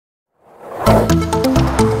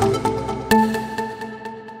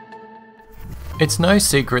It's no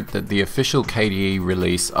secret that the official KDE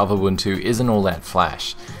release of Ubuntu isn't all that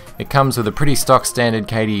flash. It comes with a pretty stock standard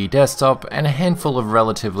KDE desktop and a handful of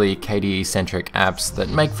relatively KDE-centric apps that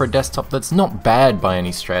make for a desktop that's not bad by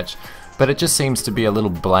any stretch, but it just seems to be a little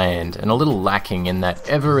bland and a little lacking in that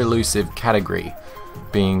ever-elusive category,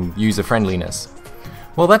 being user-friendliness.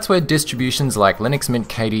 Well, that's where distributions like Linux Mint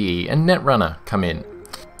KDE and Netrunner come in.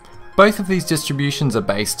 Both of these distributions are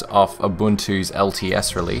based off Ubuntu's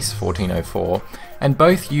LTS release 14.04, and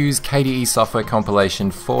both use KDE software compilation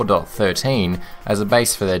 4.13 as a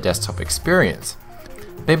base for their desktop experience.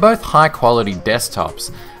 They're both high-quality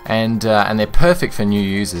desktops, and they're perfect for new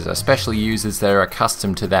users, especially users that are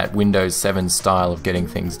accustomed to that Windows 7 style of getting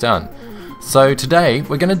things done. So today,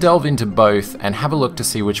 we're going to delve into both and have a look to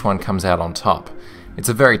see which one comes out on top. It's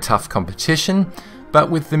a very tough competition, but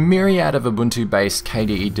with the myriad of Ubuntu-based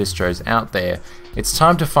KDE distros out there, it's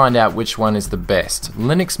time to find out which one is the best,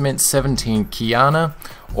 Linux Mint 17 Kiana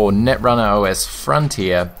or Netrunner OS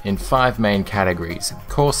Frontier in 5 main categories: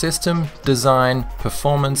 core system, design,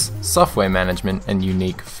 performance, software management, and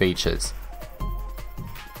unique features.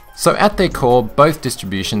 So at their core, both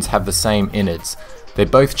distributions have the same innards. They're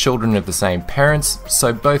both children of the same parents,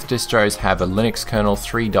 so both distros have a Linux kernel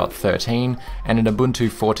 3.13 and an Ubuntu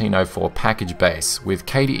 14.04 package base, with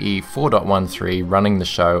KDE 4.13 running the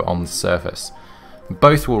show on the surface.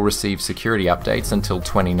 Both will receive security updates until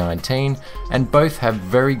 2019, and both have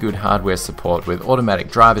very good hardware support with automatic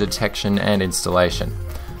driver detection and installation.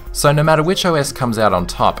 So no matter which OS comes out on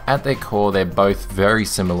top, at their core they're both very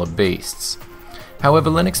similar beasts.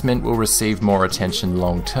 However, Linux Mint will receive more attention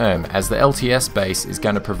long term, as the LTS base is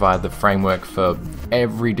going to provide the framework for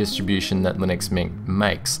every distribution that Linux Mint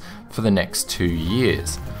makes for the next 2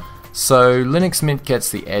 years. So Linux Mint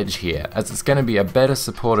gets the edge here, as it's going to be a better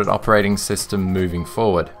supported operating system moving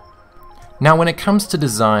forward. Now when it comes to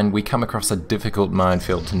design, we come across a difficult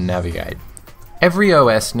minefield to navigate. Every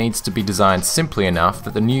OS needs to be designed simply enough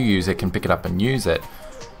that the new user can pick it up and use it,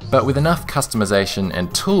 but with enough customization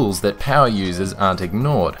and tools that power users aren't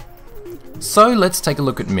ignored. So let's take a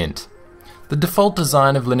look at Mint. The default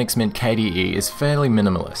design of Linux Mint KDE is fairly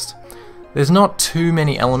minimalist. There's not too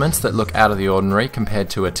many elements that look out of the ordinary compared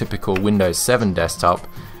to a typical Windows 7 desktop,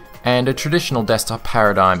 and a traditional desktop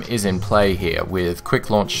paradigm is in play here, with quick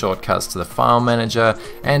launch shortcuts to the file manager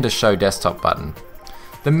and a show desktop button.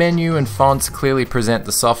 The menu and fonts clearly present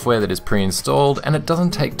the software that is pre-installed, and it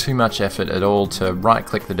doesn't take too much effort at all to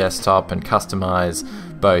right-click the desktop and customize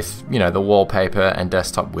both, the wallpaper and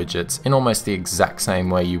desktop widgets in almost the exact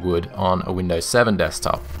same way you would on a Windows 7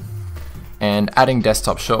 desktop. And adding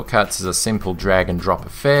desktop shortcuts is a simple drag and drop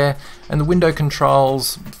affair, and the window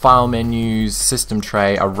controls, file menus, system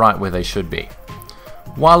tray are right where they should be.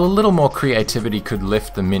 While a little more creativity could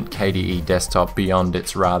lift the Mint KDE desktop beyond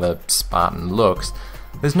its rather Spartan looks,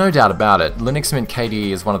 there's no doubt about it, Linux Mint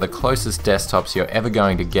KDE is one of the closest desktops you're ever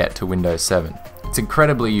going to get to Windows 7. It's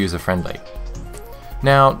incredibly user-friendly.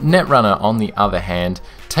 Now, Netrunner, on the other hand,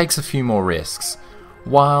 takes a few more risks.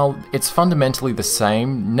 While it's fundamentally the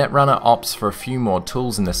same, Netrunner opts for a few more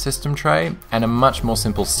tools in the system tray and a much more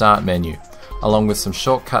simple start menu, along with some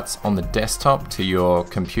shortcuts on the desktop to your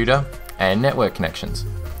computer and network connections.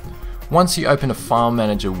 Once you open a file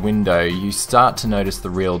manager window, you start to notice the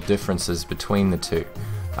real differences between the two.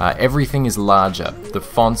 Everything is larger, the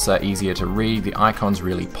fonts are easier to read, the icons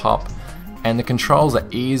really pop, and the controls are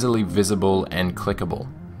easily visible and clickable.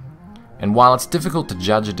 And while it's difficult to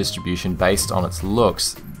judge a distribution based on its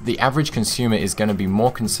looks, the average consumer is going to be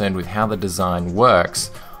more concerned with how the design works,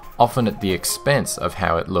 often at the expense of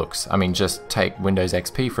how it looks. I mean, just take Windows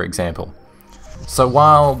XP for example. So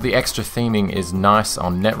while the extra theming is nice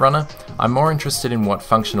on Netrunner, I'm more interested in what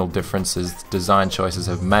functional differences design choices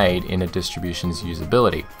have made in a distribution's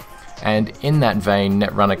usability. And in that vein,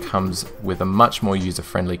 Netrunner comes with a much more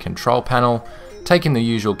user-friendly control panel, taking the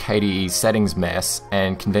usual KDE settings mess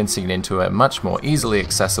and condensing it into a much more easily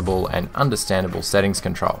accessible and understandable settings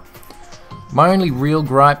control. My only real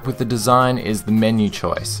gripe with the design is the menu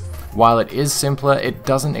choice. While it is simpler, it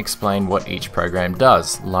doesn't explain what each program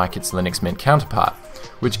does, like its Linux Mint counterpart,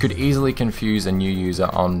 which could easily confuse a new user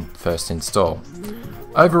on first install.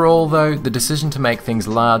 Overall though, the decision to make things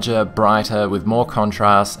larger, brighter, with more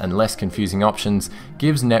contrast and less confusing options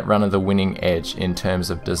gives Netrunner the winning edge in terms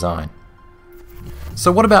of design. So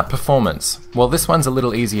what about performance? Well, this one's a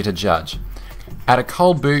little easier to judge. At a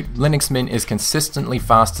cold boot, Linux Mint is consistently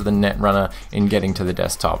faster than Netrunner in getting to the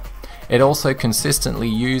desktop. It also consistently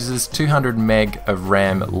uses 200 meg of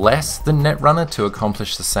RAM less than Netrunner to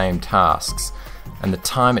accomplish the same tasks, and the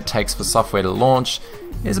time it takes for software to launch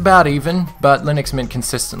is about even, but Linux Mint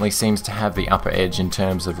consistently seems to have the upper edge in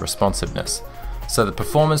terms of responsiveness. so the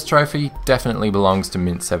performance trophy definitely belongs to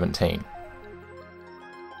Mint 17.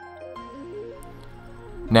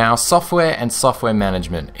 Now, software and software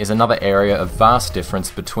management is another area of vast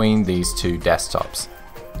difference between these two desktops.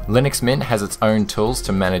 Linux Mint has its own tools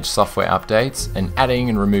to manage software updates and adding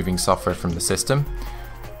and removing software from the system,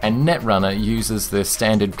 and Netrunner uses the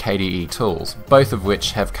standard KDE tools, both of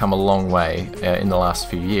which have come a long way in the last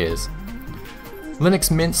few years.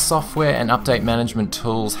 Linux Mint's software and update management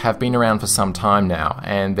tools have been around for some time now,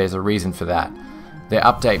 and there's a reason for that. Their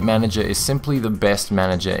update manager is simply the best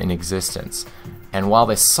manager in existence. And while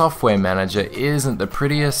their software manager isn't the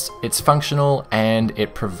prettiest, it's functional and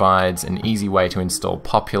it provides an easy way to install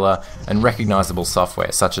popular and recognizable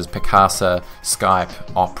software such as Picasa, Skype,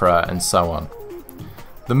 Opera, and so on.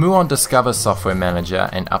 The Muon Discover software manager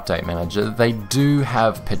and update manager, they do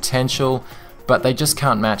have potential, but they just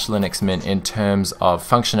can't match Linux Mint in terms of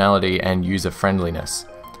functionality and user friendliness.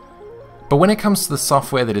 But when it comes to the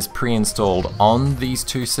software that is pre-installed on these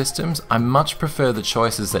two systems, I much prefer the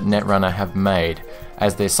choices that Netrunner have made,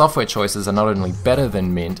 as their software choices are not only better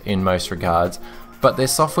than Mint in most regards, but their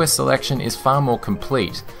software selection is far more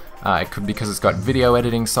complete. Because it's got video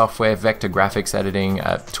editing software, vector graphics editing,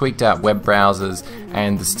 tweaked out web browsers,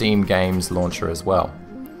 and the Steam Games launcher as well.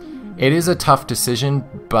 It is a tough decision,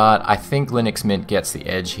 but I think Linux Mint gets the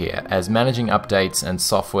edge here, as managing updates and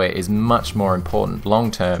software is much more important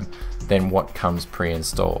long-term than what comes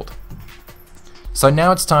pre-installed. So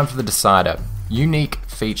now it's time for the decider, unique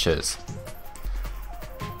features.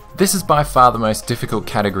 This is by far the most difficult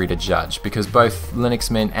category to judge because both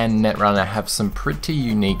Linux Mint and Netrunner have some pretty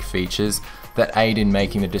unique features that aid in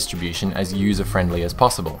making the distribution as user-friendly as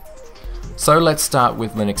possible. So let's start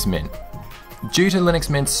with Linux Mint. Due to Linux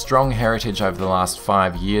Mint's strong heritage over the last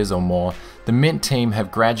 5 years or more, the Mint team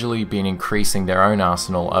have gradually been increasing their own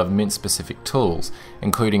arsenal of Mint-specific tools,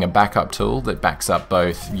 including a backup tool that backs up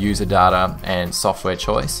both user data and software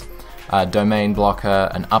choice, a domain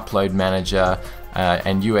blocker, an upload manager,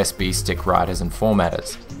 and USB stick writers and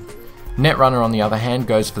formatters. Netrunner, on the other hand,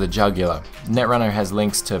 goes for the jugular. Netrunner has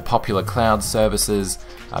links to popular cloud services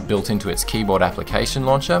built into its keyboard application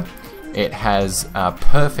launcher. It has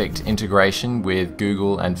perfect integration with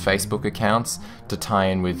Google and Facebook accounts to tie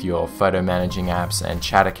in with your photo managing apps and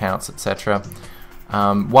chat accounts, etc.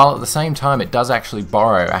 While at the same time it does actually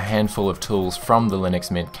borrow a handful of tools from the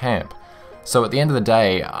Linux Mint camp. So at the end of the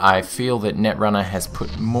day, I feel that Netrunner has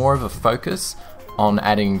put more of a focus on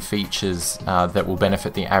adding features that will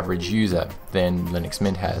benefit the average user than Linux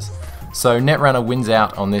Mint has. So Netrunner wins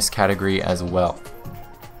out on this category as well.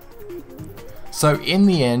 So in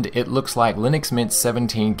the end, it looks like Linux Mint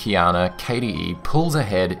 17 Kiana KDE pulls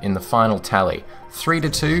ahead in the final tally,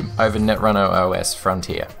 3-2 over Netrunner OS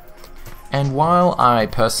Frontier. And while I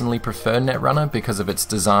personally prefer Netrunner because of its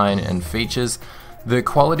design and features, the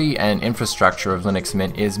quality and infrastructure of Linux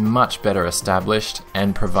Mint is much better established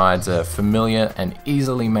and provides a familiar and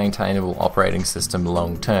easily maintainable operating system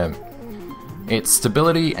long term. Its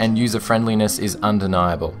stability and user friendliness is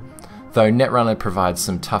undeniable, though Netrunner provides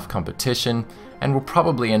some tough competition and will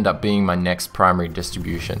probably end up being my next primary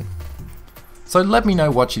distribution. So let me know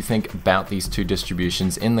what you think about these two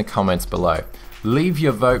distributions in the comments below. Leave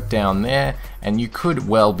your vote down there, and you could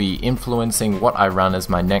well be influencing what I run as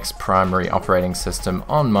my next primary operating system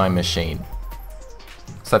on my machine.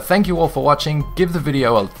 So thank you all for watching, give the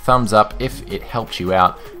video a thumbs up if it helped you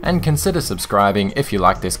out, and consider subscribing if you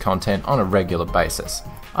like this content on a regular basis.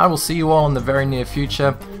 I will see you all in the very near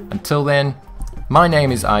future. Until then, my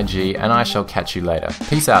name is IG, and I shall catch you later.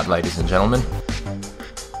 Peace out, ladies and gentlemen.